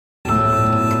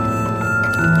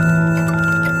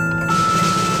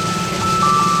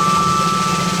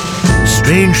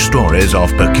strange stories of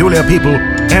peculiar people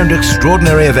and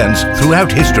extraordinary events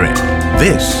throughout history.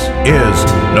 This is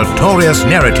Notorious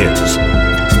Narratives.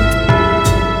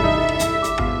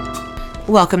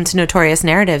 Welcome to Notorious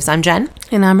Narratives. I'm Jen.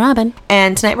 And I'm Robin.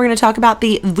 And tonight we're going to talk about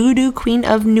the voodoo queen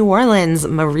of New Orleans,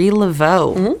 Marie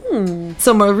Laveau.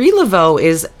 So Marie Laveau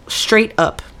is straight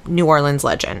up New Orleans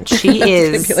legend. She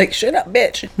is be like, shut up,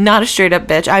 bitch. not a straight up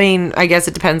bitch. I mean, I guess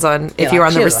it depends on if you're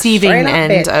on the receiving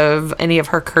end of any of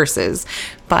her curses.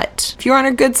 But if you're on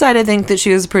her good side, I think that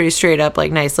she was a pretty straight up,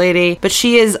 like, nice lady. But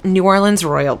she is New Orleans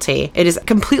royalty. It is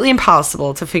completely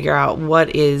impossible to figure out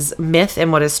what is myth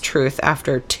and what is truth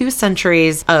after 2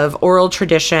 centuries of oral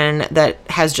tradition that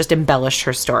has just embellished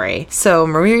her story. So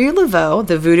Marie Laveau,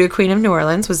 the voodoo queen of New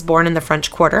Orleans, was born in the French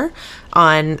Quarter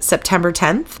on September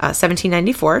 10th,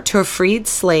 1794, to a freed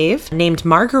slave named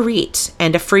Marguerite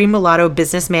and a free mulatto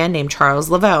businessman named Charles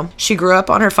Laveau. She grew up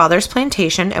on her father's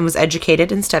plantation and was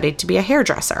educated and studied to be a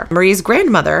hairdresser. Marie's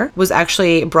grandmother was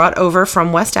actually brought over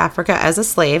from West Africa as a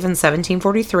slave in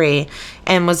 1743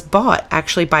 and was bought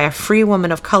actually by a free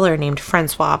woman of color named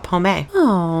Francois Pomé.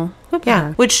 Oh, okay.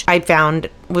 Yeah, which I found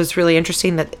was really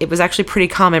interesting, that it was actually pretty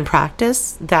common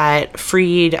practice that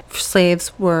freed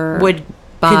Slaves would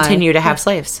continue to have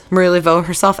slaves. Marie Laveau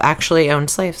herself actually owned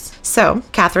slaves. So,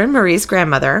 Catherine, Marie's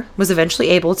grandmother, was eventually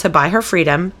able to buy her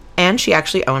freedom, and she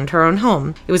actually owned her own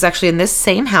home. It was actually in this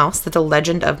same house that the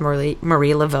legend of Marie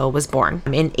Laveau was born.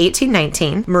 In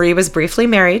 1819, Marie was briefly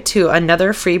married to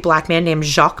another free black man named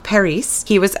Jacques Paris.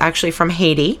 He was actually from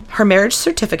Haiti. Her marriage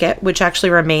certificate, which actually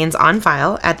remains on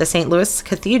file at the St. Louis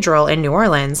Cathedral in New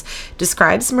Orleans,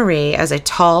 describes Marie as a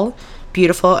tall,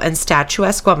 beautiful, and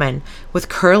statuesque woman with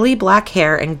curly black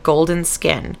hair and golden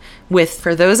skin, with,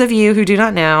 for those of you who do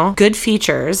not know, good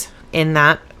features in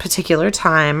that particular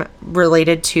time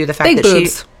related to the fact big that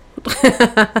boobs.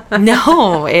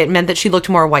 No, it meant that she looked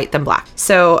more white than black.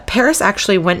 So Paris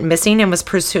actually went missing and was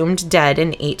presumed dead in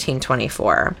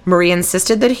 1824. Marie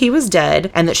insisted that he was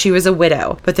dead and that she was a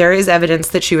widow, but there is evidence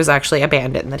that she was actually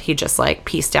abandoned, that he just like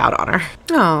pieced out on her.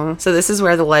 Oh. So this is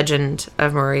where the legend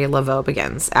of Marie Laveau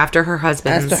begins, after her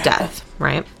husband's death,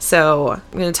 right? So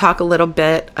I'm going to talk a little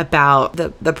bit about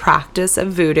the practice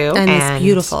of voodoo. And it's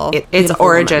beautiful. Its beautiful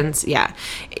origins. Woman.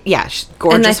 Yeah, she's a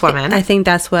gorgeous woman. I think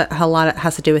that's what a lot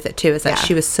has to do with it too, is that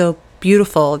she was so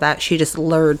beautiful that she just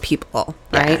lured people,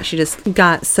 right? Yeah. She just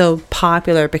got so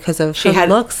popular because of her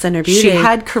looks and her beauty. She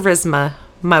had charisma.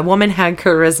 My woman had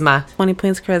charisma. 20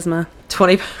 points charisma.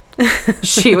 20.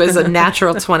 She was a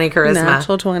natural 20 charisma.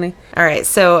 Natural 20. All right.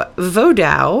 So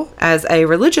Vodou, as a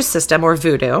religious system, or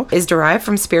voodoo, is derived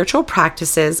from spiritual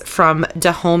practices from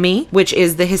Dahomey, which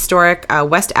is the historic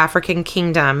West African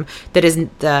kingdom that is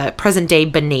the present-day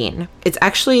Benin. It's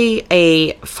actually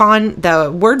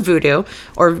the word voodoo,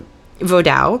 or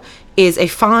Vodou, is a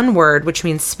Fon word which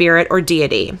means spirit or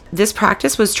deity. This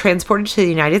practice was transported to the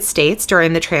United States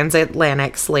during the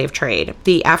transatlantic slave trade.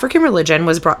 The African religion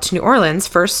was brought to New Orleans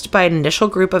first by an initial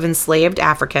group of enslaved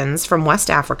Africans from West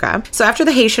Africa. So after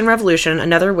the Haitian Revolution,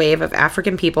 another wave of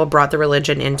African people brought the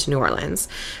religion into New Orleans.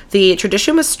 The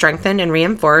tradition was strengthened and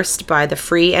reinforced by the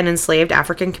free and enslaved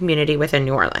African community within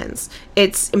New Orleans.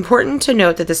 It's important to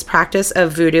note that this practice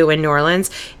of voodoo in New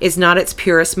Orleans is not its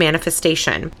purest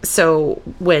manifestation. So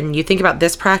when you think about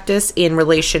this practice in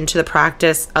relation to the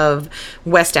practice of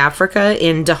West Africa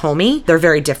in Dahomey, they're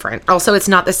very different. Also, it's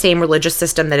not the same religious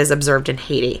system that is observed in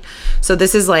Haiti. So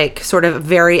this is like sort of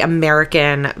very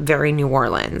American, very New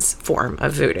Orleans form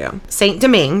of voodoo. Saint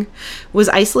Domingue was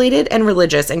isolated and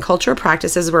religious, and cultural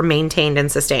practices were maintained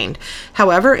and sustained.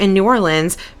 However, in New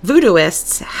Orleans,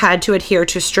 voodooists had to adhere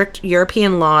to strict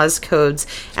European laws, codes,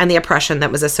 and the oppression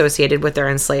that was associated with their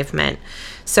enslavement.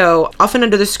 So often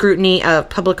under the scrutiny of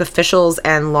public officials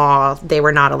and law, they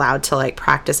were not allowed to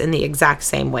practice in the exact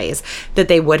same ways that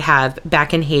they would have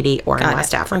back in Haiti or in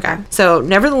West Africa. Okay. So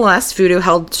nevertheless, voodoo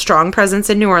held strong presence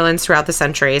in New Orleans throughout the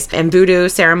centuries, and voodoo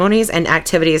ceremonies and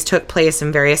activities took place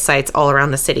in various sites all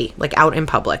around the city, out in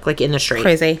public, in the street.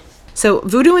 Crazy. So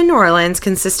voodoo in New Orleans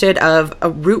consisted of a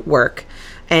root work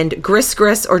and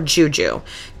gris-gris or juju.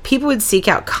 People would seek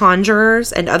out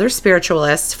conjurers and other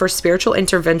spiritualists for spiritual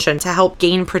intervention to help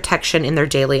gain protection in their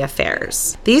daily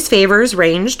affairs. These favors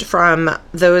ranged from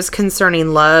those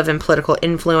concerning love and political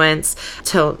influence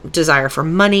to desire for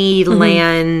money,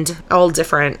 land, all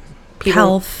different people.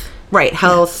 Health. Right,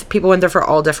 health. Yeah. People went there for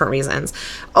all different reasons.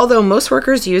 Although most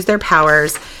workers used their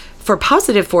powers For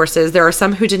positive forces, there are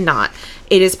some who did not.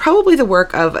 It is probably the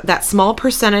work of that small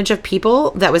percentage of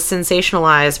people that was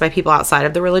sensationalized by people outside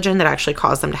of the religion that actually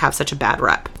caused them to have such a bad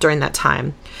rep during that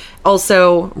time.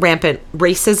 Also, rampant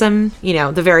racism,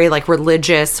 the very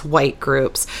religious white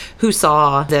groups who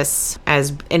saw this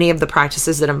as any of the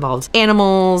practices that involved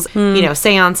animals,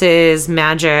 seances,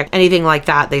 magic, anything like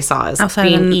that they saw as outside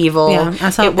being evil.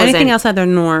 Yeah, anything outside their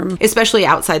norm. Especially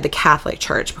outside the Catholic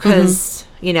Church, because,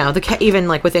 even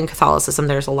within Catholicism,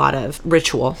 there's a lot of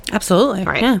ritual. Absolutely.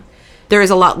 Right. Yeah. There is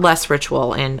a lot less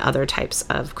ritual in other types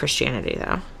of Christianity,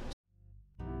 though.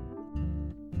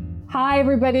 Hi,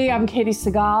 everybody. I'm Katie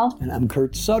Segal. And I'm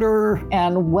Kurt Sutter.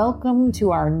 And welcome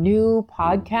to our new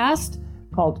podcast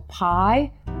called PIE,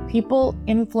 People,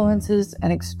 Influences,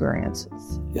 and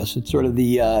Experiences. Yes, it's sort of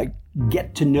the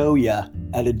get to know you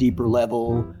at a deeper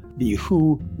level, the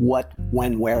who, what,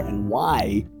 when, where, and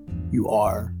why you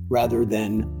are, rather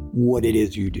than what it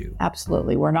is you do.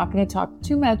 Absolutely. We're not going to talk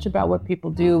too much about what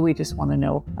people do. We just want to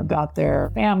know about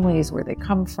their families, where they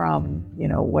come from,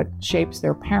 what shapes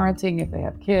their parenting if they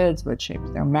have kids, what shapes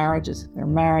their marriages if they're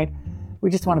married. We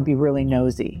just want to be really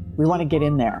nosy. We want to get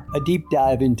in there. A deep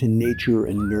dive into nature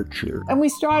and nurture. And we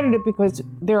started it because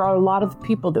there are a lot of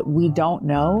people that we don't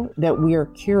know that we are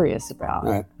curious about.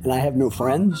 Right. And I have no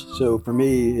friends, so for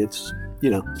me, it's,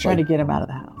 trying to get them out of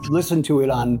the house. Listen to it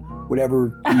on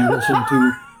whatever you listen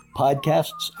to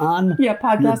podcasts on. Yeah,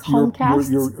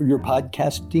 homecasts. Your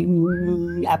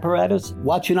podcasting apparatus.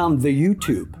 Watch it on the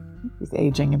YouTube. He's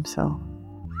aging himself.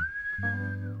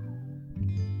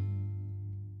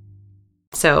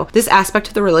 So this aspect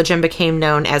of the religion became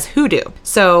known as hoodoo.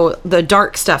 So the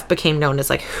dark stuff became known as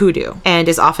hoodoo, and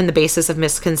is often the basis of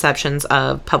misconceptions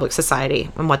of public society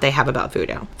and what they have about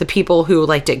voodoo. The people who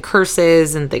did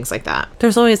curses and things like that.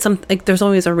 There's always there's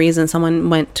always a reason someone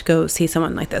went to go see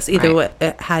someone like this. Either what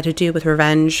it had to do with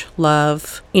revenge,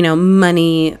 love,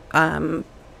 money,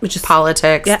 which is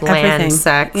politics, land, everything.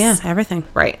 sex. Yeah, everything.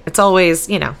 Right. It's always,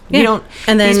 you don't,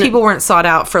 and then these people weren't sought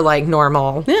out for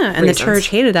normal and reasons. The church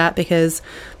hated that because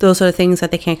those are the things that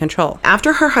they can't control.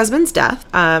 After her husband's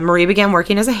death, Marie began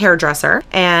working as a hairdresser,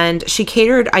 and she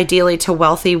catered ideally to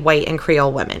wealthy white and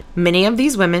Creole women. Many of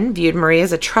these women viewed Marie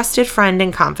as a trusted friend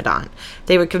and confidant.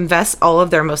 They would confess all of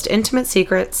their most intimate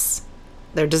secrets,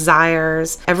 their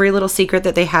desires, every little secret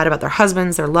that they had about their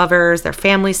husbands, their lovers, their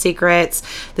family secrets,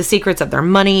 the secrets of their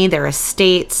money, their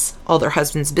estates, all their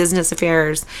husbands' business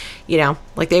affairs.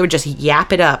 They would just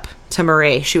yap it up to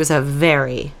Marie. She was a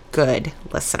very good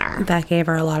listener. That gave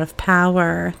her a lot of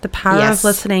power. The power of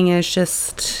listening is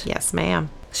just... Yes, ma'am.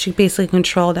 She basically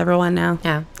controlled everyone now.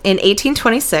 Yeah. In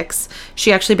 1826,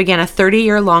 she actually began a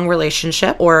 30-year-long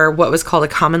relationship, or what was called a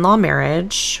common law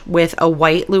marriage, with a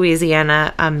white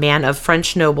Louisiana man of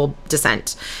French noble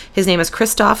descent. His name is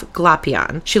Christophe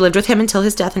Glapion. She lived with him until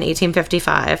his death in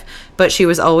 1855, but she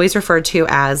was always referred to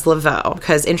as Laveau,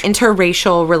 because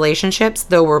interracial relationships,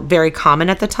 though were very common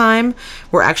at the time,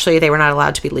 they were not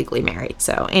allowed to be legally married.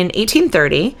 So in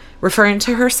 1830, referring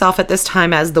to herself at this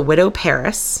time as the Widow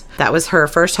Paris, that was her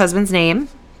first husband's name,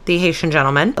 the Haitian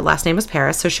gentleman. The last name was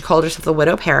Paris, so she called herself the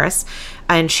Widow Paris.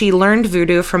 And she learned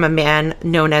voodoo from a man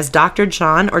known as Dr.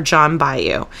 John or John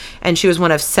Bayou. And she was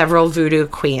one of several voodoo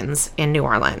queens in New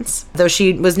Orleans. Though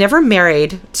she was never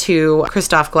married to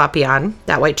Christophe Glapion,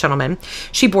 that white gentleman,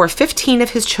 she bore 15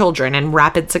 of his children in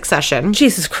rapid succession.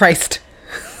 Jesus Christ.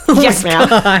 Yes, ma'am.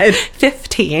 God.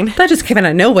 15. That just came out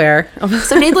of nowhere.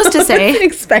 So needless to say... I wasn't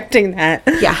expecting that.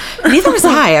 Yeah. Neither was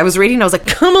I. I was reading, I was like...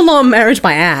 Come along, marriage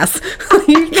my ass. Are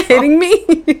you kidding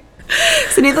me?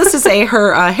 So needless to say,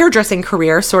 her hairdressing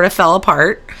career sort of fell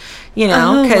apart,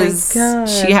 because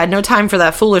she had no time for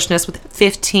that foolishness with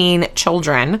 15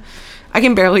 children. I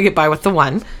can barely get by with the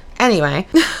one. Anyway,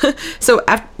 so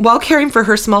while caring for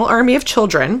her small army of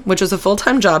children, which was a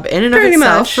full-time job in and of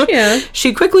itself,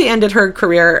 she quickly ended her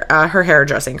career, her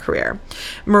hairdressing career.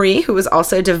 Marie, who was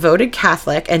also a devoted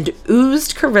Catholic and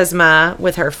oozed charisma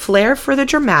with her flair for the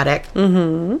dramatic,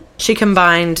 she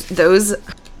combined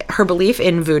her belief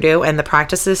in voodoo and the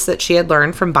practices that she had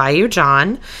learned from Bayou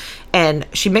John, and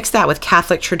she mixed that with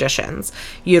Catholic traditions,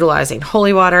 utilizing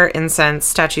holy water, incense,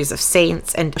 statues of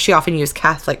saints, and she often used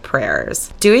Catholic prayers.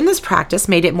 Doing this practice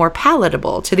made it more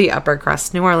palatable to the upper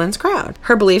crust New Orleans crowd.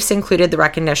 Her beliefs included the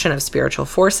recognition of spiritual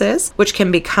forces, which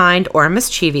can be kind or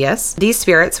mischievous. These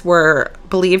spirits were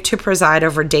believed to preside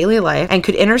over daily life and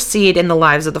could intercede in the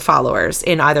lives of the followers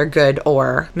in either good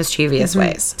or mischievous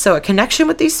ways. So a connection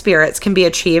with these spirits can be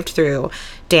achieved through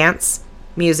dance,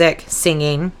 music,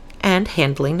 singing, and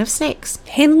handling of snakes.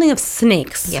 Handling of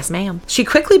snakes. Yes, ma'am. She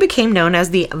quickly became known as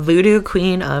the Voodoo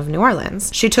Queen of New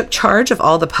Orleans. She took charge of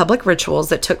all the public rituals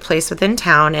that took place within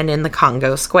town and in the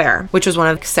Congo Square, which was one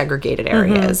of the segregated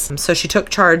areas. So she took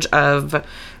charge of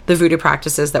the voodoo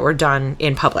practices that were done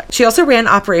in public. She also ran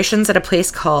operations at a place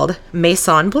called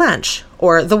Maison Blanche,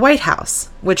 or the White House,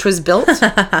 which was built...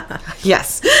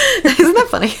 Yes. Isn't that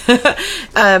funny?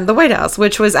 The White House,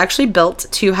 which was actually built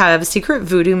to have secret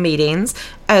voodoo meetings,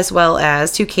 as well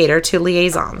as to cater to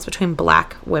liaisons between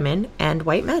black women and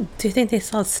white men. Do you think they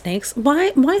saw snakes?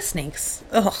 Why snakes?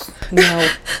 Ugh, no.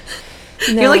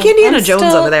 No, you're like Indiana Jones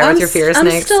over there with your fear of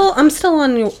snakes. I'm still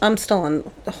on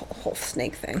the whole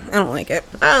snake thing. I don't like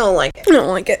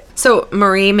it. So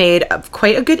Marie made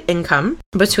quite a good income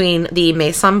between the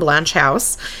Maison Blanche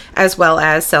house, as well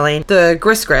as selling the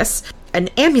gris-gris, an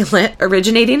amulet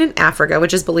originating in Africa,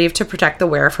 which is believed to protect the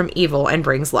wearer from evil and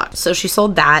brings luck. So she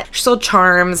sold that. She sold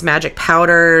charms, magic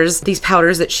powders, these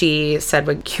powders that she said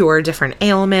would cure different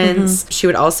ailments. She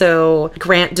would also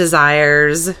grant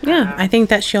desires. Yeah, I think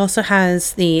that she also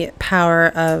has the power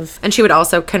of... And she would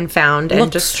also confound and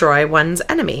destroy one's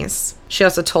enemies. She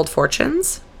also told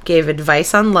fortunes, gave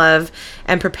advice on love,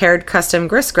 and prepared custom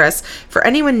gris-gris for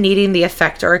anyone needing the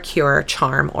effect or a cure,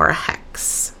 charm, or a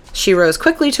hex. She rose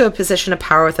quickly to a position of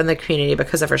power within the community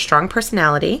because of her strong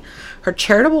personality, her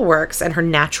charitable works, and her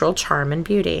natural charm and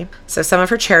beauty. So some of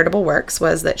her charitable works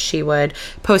was that she would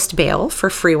post bail for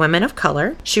free women of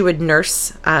color. She would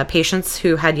nurse patients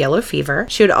who had yellow fever.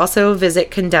 She would also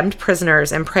visit condemned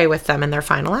prisoners and pray with them in their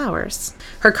final hours.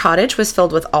 Her cottage was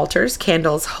filled with altars,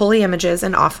 candles, holy images,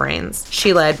 and offerings.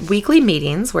 She led weekly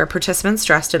meetings where participants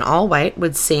dressed in all white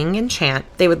would sing and chant.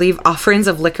 They would leave offerings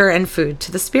of liquor and food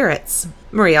to the spirits.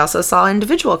 Marie also saw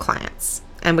individual clients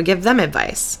and would give them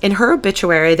advice. In her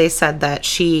obituary, they said that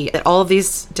all of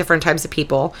these different types of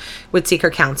people would seek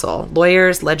her counsel.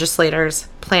 Lawyers, legislators,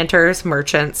 planters,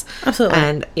 merchants. Absolutely.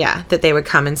 And that they would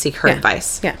come and seek her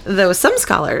advice. Yeah. Though some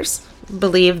scholars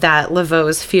believe that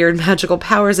Laveau's feared magical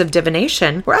powers of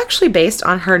divination were actually based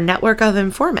on her network of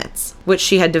informants, which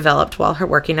she had developed while her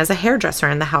working as a hairdresser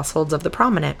in the households of the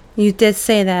prominent. You did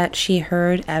say that she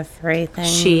heard everything.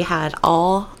 She had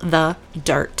all the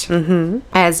dirt.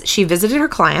 As she visited her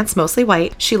clients, mostly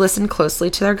white, she listened closely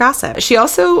to their gossip. She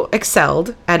also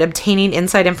excelled at obtaining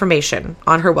inside information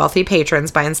on her wealthy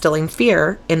patrons by instilling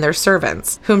fear in their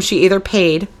servants, whom she either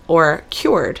paid or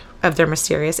cured of their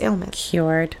mysterious ailments.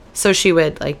 Cured. So she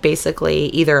would basically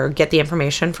either get the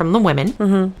information from the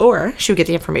women or she would get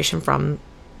the information from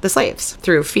the slaves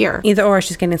through fear. Either or,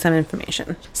 she's getting some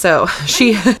information. So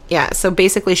so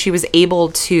basically she was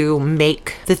able to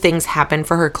make the things happen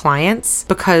for her clients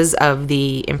because of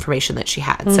the information that she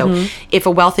had. So if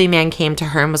a wealthy man came to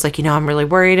her and was like, I'm really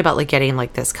worried about getting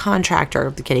this contract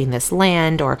or getting this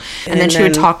land, and then she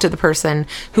would talk to the person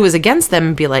who was against them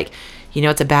and be like,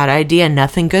 it's a bad idea.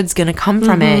 Nothing good's going to come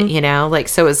from it,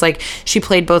 so it's she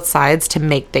played both sides to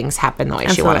make things happen the way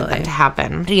she wanted them to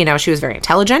happen. She was very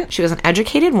intelligent. She was an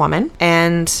educated woman,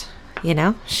 and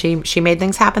she made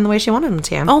things happen the way she wanted them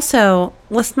to. Also,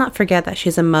 let's not forget that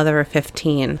she's a mother of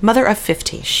 15. Mother of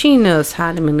 50. She knows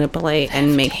how to manipulate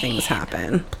and make things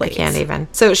happen. Please. I can't even.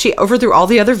 So she overthrew all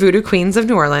the other voodoo queens of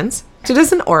New Orleans, stood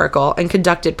as an oracle, and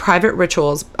conducted private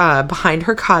rituals behind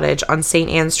her cottage on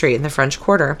St. Anne Street in the French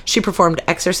Quarter. She performed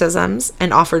exorcisms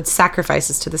and offered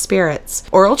sacrifices to the spirits.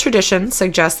 Oral tradition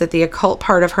suggests that the occult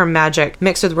part of her magic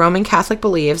mixed with Roman Catholic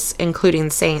beliefs,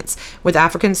 including saints, with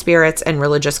African spirits and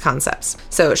religious concepts.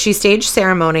 So she staged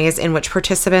ceremonies in which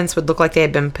participants would look like they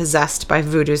had been possessed by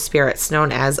voodoo spirits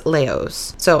known as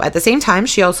leos. So at the same time,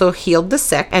 she also healed the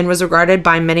sick and was regarded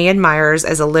by many admirers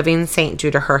as a living saint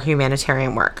due to her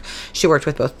humanitarian work. She worked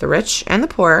with both the rich and the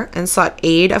poor and sought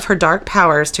aid of her dark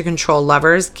powers to control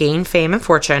lovers, gain fame and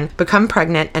fortune, become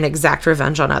pregnant, and exact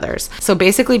revenge on others. So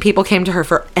basically, people came to her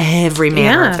for every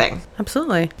manner of thing.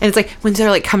 Absolutely. And it's when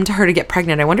they're come to her to get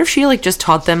pregnant, I wonder if she just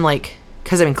taught them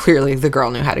because clearly the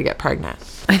girl knew how to get pregnant.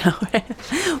 I know,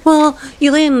 right? Well,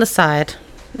 you lay on the side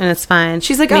and it's fine.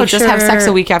 She's just have sex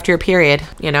a week after your period.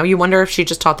 You wonder if she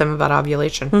just taught them about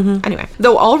ovulation. Anyway,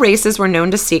 though all races were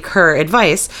known to seek her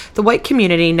advice, the white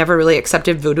community never really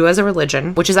accepted voodoo as a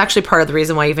religion, which is actually part of the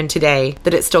reason why even today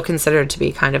that it's still considered to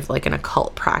be kind of an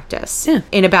occult practice. Yeah.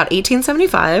 In about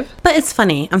 1875. But it's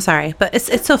funny. I'm sorry. But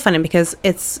it's so funny because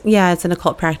it's an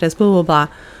occult practice, blah, blah,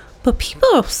 blah. But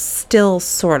people still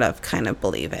sort of kind of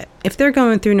believe it. If they're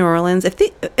going through New Orleans,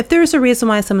 if there's a reason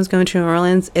why someone's going to New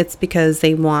Orleans, it's because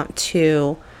they want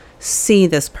to see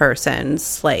this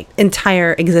person's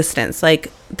entire existence.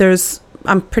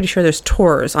 I'm pretty sure there's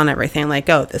tours on everything.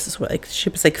 This is what she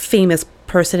was famous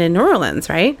person in New Orleans,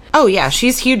 right? Oh yeah,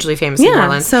 she's hugely famous in New Yeah,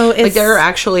 Orleans. so like it's- there are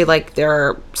actually like there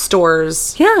are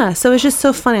stores. Yeah, so it's just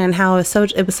so funny on how it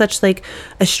was such like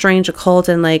a strange occult,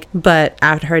 and like, but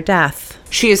after her death,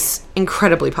 She is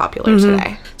incredibly popular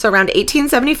today. So around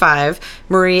 1875,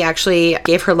 Marie actually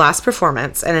gave her last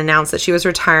performance and announced that she was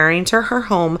retiring to her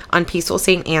home on peaceful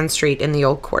St. Anne Street in the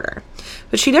Old Quarter.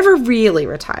 But she never really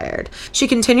retired. She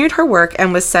continued her work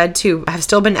and was said to have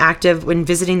still been active when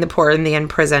visiting the poor and the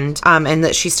imprisoned, and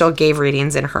that she still gave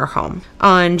readings in her home.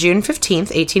 On June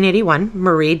 15th, 1881,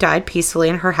 Marie died peacefully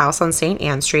in her house on St.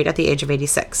 Anne Street at the age of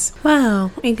 86.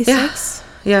 wow, 86.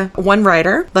 Yeah. One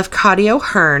writer, Lafcadio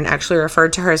Hearn, actually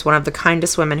referred to her as one of the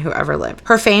kindest women who ever lived.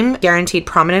 Her fame guaranteed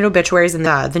prominent obituaries in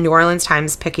the New Orleans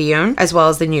Times-Picayune, as well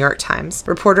as the New York Times.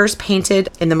 Reporters painted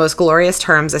in the most glorious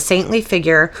terms a saintly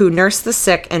figure who nursed the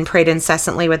sick and prayed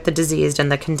incessantly with the diseased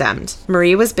and the condemned.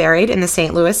 Marie was buried in the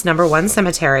St. Louis No. 1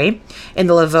 Cemetery in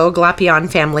the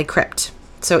Laveau-Glapion family crypt.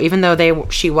 So even though they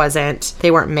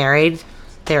weren't married,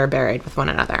 they were buried with one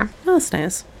another. Oh, that's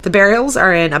nice. The burials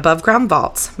are in above-ground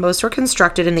vaults. Most were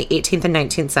constructed in the 18th and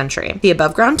 19th century. The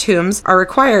above-ground tombs are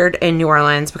required in New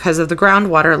Orleans because of the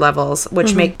groundwater levels,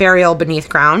 which make burial beneath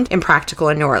ground impractical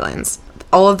in New Orleans.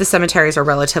 All of the cemeteries are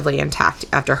relatively intact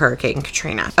after Hurricane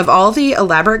Katrina. Of all the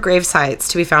elaborate grave sites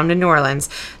to be found in New Orleans,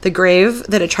 the grave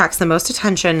that attracts the most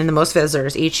attention and the most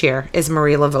visitors each year is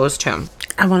Marie Laveau's tomb.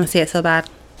 I want to see it so bad.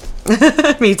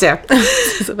 Me too.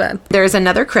 So bad. There's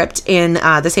another crypt in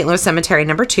the St. Louis Cemetery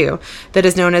No. 2 that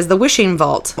is known as the Wishing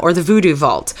Vault or the Voodoo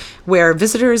Vault, where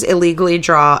visitors illegally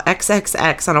draw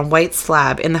XXX on a white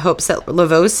slab in the hopes that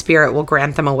Laveau's spirit will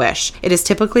grant them a wish. It is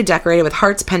typically decorated with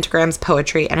hearts, pentagrams,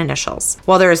 poetry, and initials.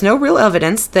 While there is no real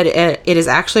evidence that it is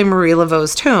actually Marie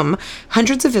Laveau's tomb,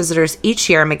 hundreds of visitors each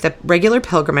year make the regular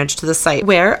pilgrimage to the site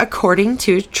where, according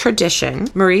to tradition,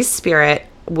 Marie's spirit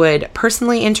would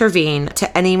personally intervene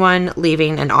to anyone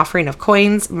leaving an offering of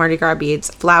coins, Mardi Gras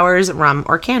beads, flowers, rum,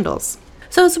 or candles.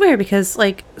 So it's weird because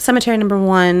like cemetery number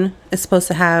 1 is supposed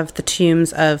to have the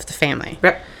tombs of the family.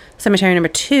 Yep. Cemetery number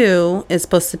 2 is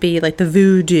supposed to be like the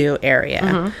voodoo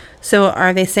area. So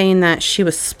are they saying that she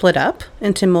was split up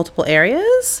into multiple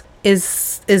areas?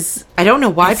 Is I don't know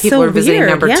why It's people so are visiting weird,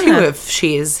 number yeah. 2 if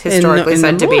she is historically in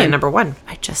said to number be in one. number 1.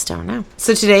 I just don't know.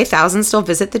 So today, thousands still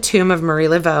visit the tomb of Marie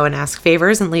Laveau and ask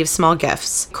favors and leave small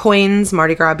gifts. Coins,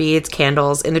 Mardi Gras beads,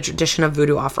 candles, in the tradition of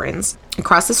voodoo offerings.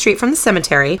 Across the street from the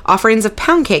cemetery, offerings of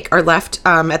pound cake are left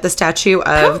at the statue of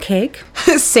pound cake?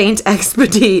 Saint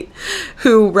Expedite,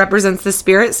 who represents the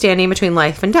spirit standing between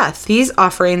life and death. These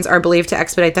offerings are believed to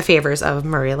expedite the favors of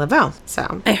Marie Laveau.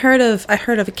 So I heard of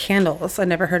candles. I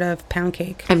never heard of pound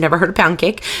cake. I've never heard of pound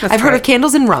cake. That's I've heard of right.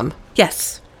 candles and rum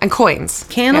Yes. and coins.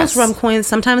 Candles, Yes. rum coins,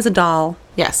 sometimes a doll.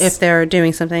 Yes. If they're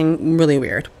doing something really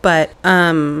weird. But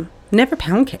never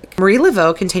pound cake. Marie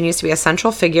Laveau continues to be a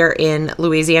central figure in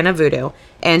Louisiana voodoo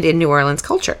and in New Orleans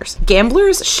cultures.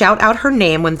 Gamblers shout out her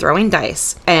name when throwing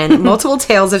dice, and multiple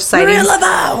tales of sightings. Marie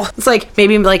Laveau! It's like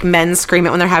maybe like men scream it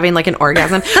when they're having like an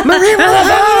orgasm. Marie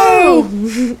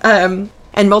Laveau!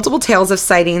 And multiple tales of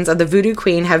sightings of the Voodoo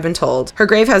Queen have been told. Her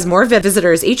grave has more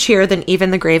visitors each year than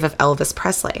even the grave of Elvis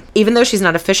Presley. Even though she's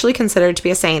not officially considered to be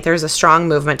a saint, there is a strong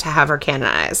movement to have her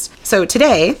canonized. So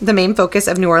today, the main focus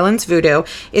of New Orleans voodoo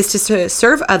is to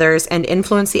serve others and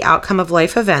influence the outcome of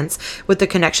life events with the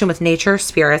connection with nature,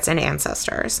 spirits, and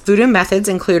ancestors. Voodoo methods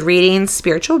include readings,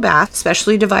 spiritual baths,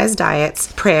 specially devised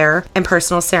diets, prayer, and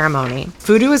personal ceremony.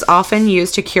 Voodoo is often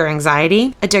used to cure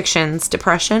anxiety, addictions,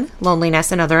 depression,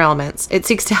 loneliness, and other ailments. It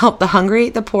seeks to help the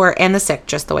hungry, the poor, and the sick,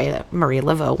 just the way that Marie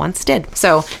Laveau once did.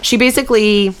 So she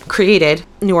basically created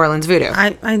New Orleans voodoo.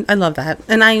 I love that.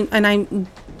 And I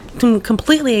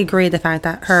completely agree the fact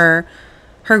that her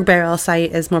burial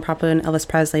site is more popular than Elvis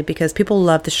Presley because people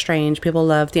love the strange, people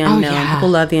love the unknown, yeah. people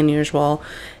love the unusual.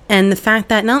 And the fact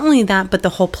that not only that, but the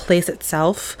whole place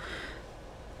itself.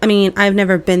 I mean, I've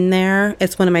never been there.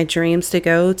 It's one of my dreams to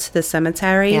go to the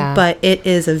cemetery, Yeah. but it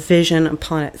is a vision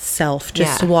upon itself.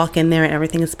 Just Yeah. to walk in there and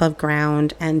everything is above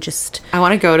ground and just I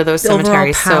want to go to those the overall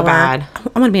cemeteries so power. bad.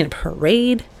 I want to be in a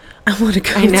parade. I want to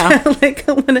go. I know. Down, like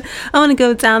I want to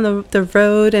go down the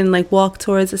road and like walk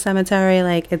towards the cemetery.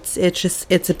 Like it's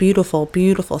a beautiful,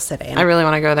 beautiful city. I really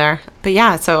want to go there. But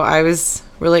yeah, so I was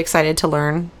really excited to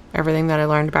learn everything that I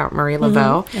learned about Marie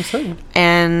Laveau. Absolutely.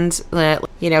 And,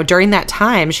 during that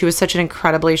time, she was such an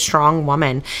incredibly strong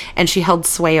woman, and she held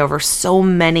sway over so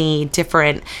many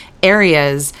different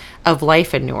areas of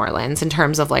life in New Orleans in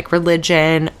terms of like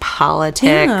religion,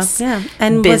 politics,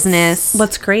 and business.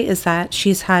 What's great is that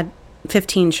she's had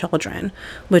 15 children,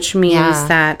 which means Yeah.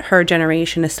 that her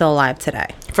generation is still alive today.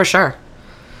 For sure.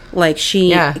 Like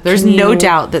she, Yeah, there's can no you-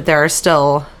 doubt that there are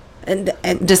still And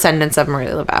descendants of Marie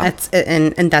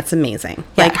Laveau. that's amazing.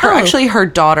 Yeah, actually, her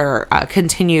daughter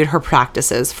continued her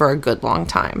practices for a good long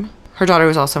time. Her daughter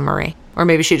was also Marie. Or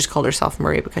maybe she just called herself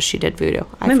Marie because she did voodoo.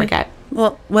 I forget.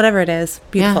 Well, whatever it is.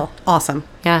 Beautiful. Yeah. Awesome.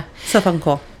 Yeah. So fucking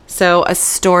cool. So, a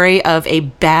story of a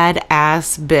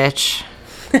badass bitch.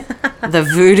 The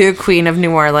voodoo queen of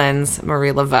New Orleans,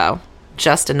 Marie Laveau.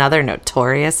 Just another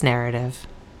notorious narrative.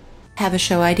 Have a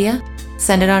show idea?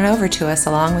 Send it on over to us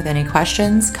along with any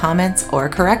questions, comments, or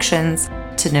corrections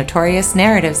to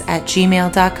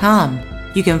notoriousnarratives@gmail.com.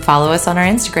 You can follow us on our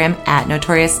Instagram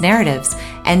 @NotoriousNarratives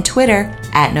and Twitter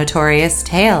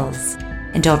 @NotoriousTales.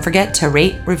 And don't forget to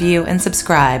rate, review, and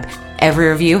subscribe. Every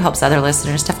review helps other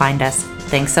listeners to find us.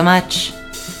 Thanks so much.